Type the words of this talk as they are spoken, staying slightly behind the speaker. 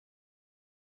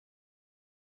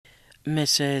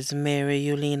Mrs. Mary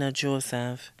Ulina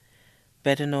Joseph,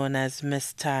 better known as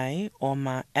Miss Ty or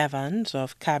Ma Evans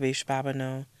of Cabbage,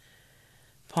 Babonneau,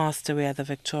 passed away at the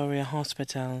Victoria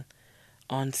Hospital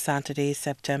on Saturday,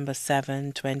 September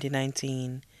 7,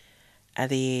 2019, at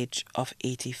the age of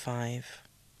 85.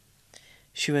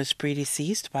 She was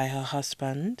predeceased by her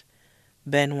husband,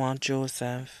 Benoit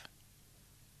Joseph.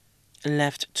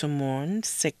 Left to mourn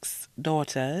 6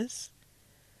 daughters,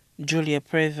 Julia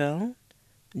Preville,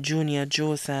 Junior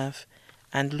Joseph,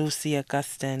 and Lucy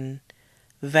Augustine,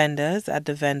 vendors at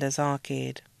the Vendors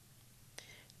Arcade.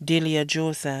 Delia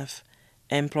Joseph,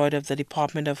 employed of the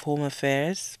Department of Home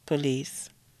Affairs, Police.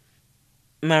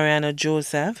 Mariana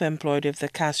Joseph, employed of the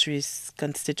Castries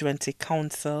Constituency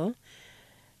Council,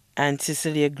 and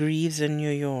Cecilia Greaves in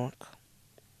New York.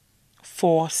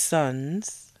 4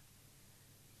 sons: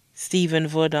 Stephen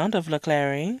Verdant of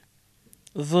Leclerc,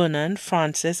 Vernon,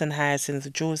 Francis, and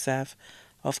Hyacinth Joseph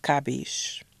of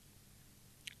Cabiche.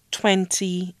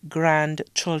 20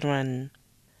 grandchildren: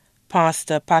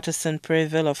 Pastor Patterson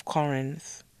Preville of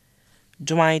Corinth,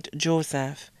 Dwight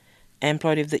Joseph,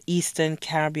 employed of the Eastern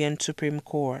Caribbean Supreme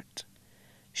Court,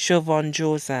 Siobhan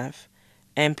Joseph,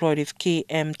 employed of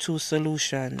KM2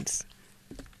 Solutions,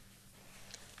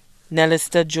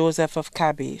 Nelista Joseph of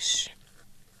Cabiche,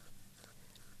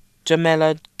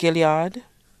 Jamela Gilliard,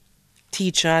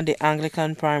 teacher at the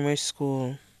Anglican Primary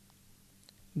School,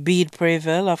 Bede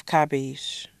Preville of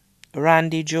Cabiche,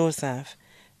 Randy Joseph,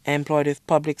 employed of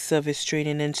Public Service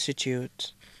Training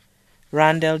Institute,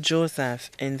 Randall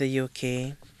Joseph in the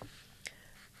UK,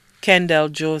 Kendall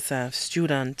Joseph,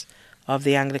 student of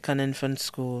the Anglican Infant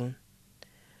School,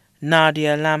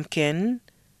 Nadia Lampkin,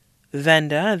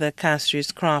 vendor at the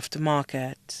Castries Craft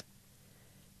Market,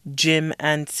 Jim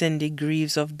and Cindy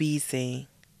Greaves of BC,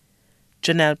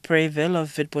 Janelle Preville of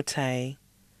Vidbotay,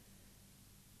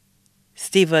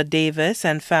 Steva Davis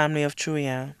and family of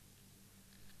Truya,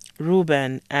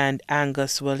 Reuben and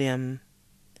Angus William,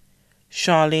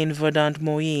 Charlene Verdant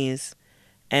Moise,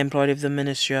 employed with the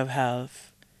Ministry of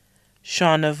Health,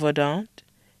 Shauna Verdant,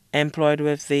 employed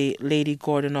with the Lady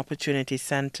Gordon Opportunity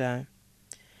Center,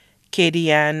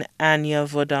 Katie Ann Anya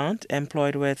Verdant,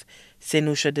 employed with St.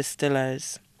 Lucia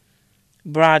Distillers,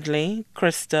 Bradley,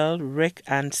 Crystal, Rick,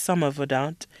 and Summer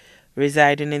Verdant,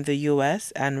 residing in the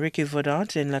U.S., and Ricky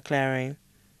Verdant in Leclerc.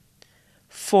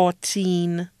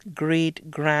 14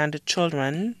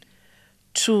 great-grandchildren,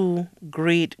 2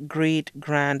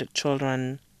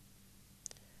 great-great-grandchildren.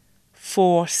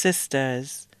 4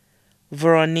 sisters: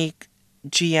 Veronique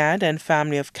Giad and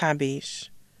family of Cabiche,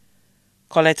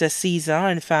 Coletta Caesar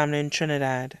and family in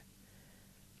Trinidad,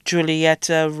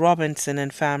 Julietta Robinson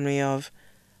and family of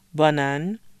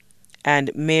Bunnan,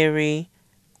 and Mary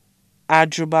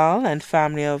Adrubal and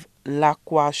family of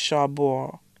Lacroix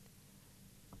Charbord.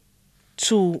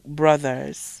 2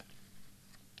 brothers: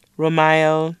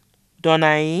 Romael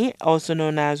Donai, also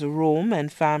known as Rome,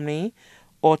 and family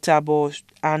Otabo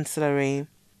Ancillary,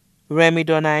 Remy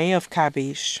Donai of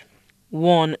Cabiche.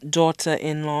 1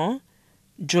 daughter-in-law,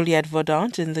 Juliette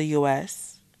Verdant in the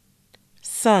U.S.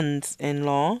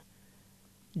 Sons-in-law,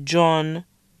 John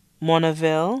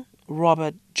Monaville,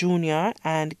 Robert Jr.,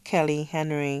 and Kelly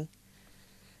Henry.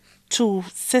 2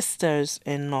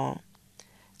 sisters-in-law,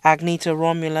 Agneta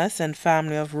Romulus and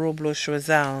family of Robloch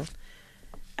Rosal,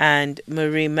 and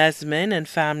Marie Mesmin and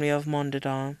family of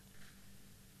Mondador.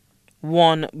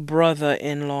 1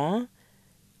 brother-in-law,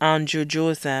 Andrew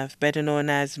Joseph, better known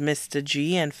as Mr.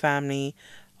 G, and family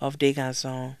of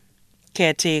Degazon.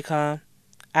 Caretaker,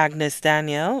 Agnes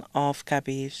Daniel of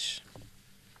Cabiche.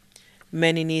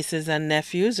 Many nieces and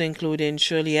nephews, including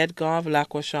Shirley Edgar of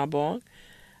Lacroix-Charbord,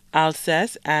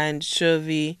 Alsace, and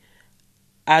Shervy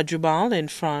Adrubal in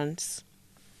France,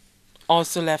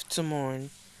 also left to mourn.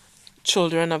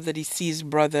 Children of the deceased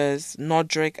brothers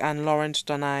Nodrick and Lawrence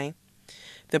Donai,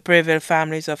 the Preville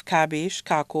families of Cabiche,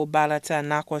 Kako, Balata, and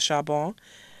Lacroix-Charbord,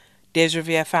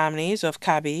 Desrivière families of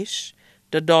Cabiche,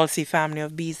 the Dulcie family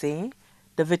of Bizet,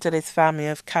 the Vitalis family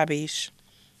of Cabiche,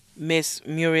 Miss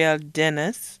Muriel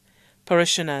Dennis,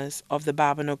 parishioners of the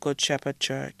Babonneau Good Shepherd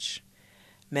Church,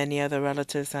 many other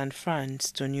relatives and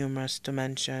friends, too numerous to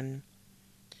mention.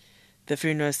 The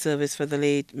funeral service for the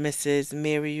late Mrs.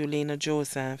 Mary Ulina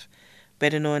Joseph,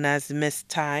 better known as Miss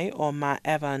Ty or Ma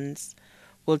Evans,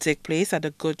 will take place at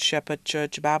the Good Shepherd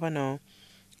Church, Babonneau,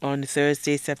 on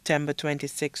Thursday, September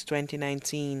 26,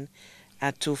 2019,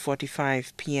 at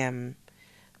 2:45 p.m.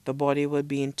 The body will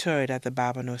be interred at the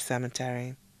Babonneau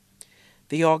Cemetery.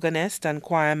 The organist and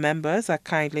choir members are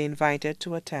kindly invited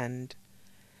to attend.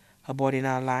 Her body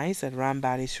now lies at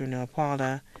Rambally's Funeral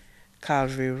Parlor,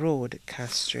 Calvary Road,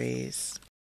 Castries.